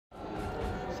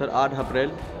Sir 8 अप्रैल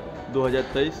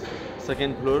 2023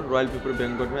 second floor royal people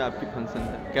banquet में आपकी function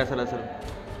है, कैसा रहा सर?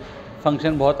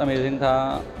 फंक्शन बहुत अमेजिंग था.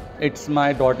 It's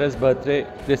my daughters birthday.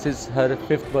 This is her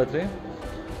 5th birthday.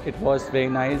 It was very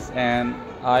nice and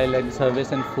I like the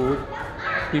service and food.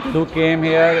 People who came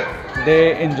here, they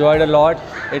enjoyed a lot.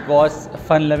 It was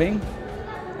fun loving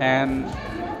and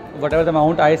whatever the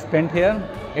amount I spent here,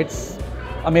 it's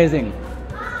amazing.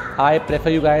 I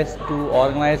prefer you guys to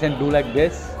organize and do like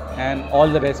this, and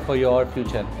all the best for your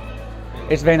future.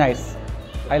 It's very nice.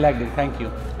 I liked it. Thank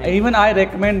you. Even I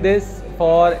recommend this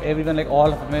for everyone, like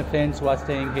all of my friends who are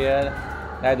staying here,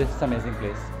 that this is an amazing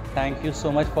place. Thank you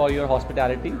so much for your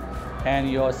hospitality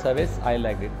and your service. I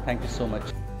liked it. Thank you so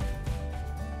much.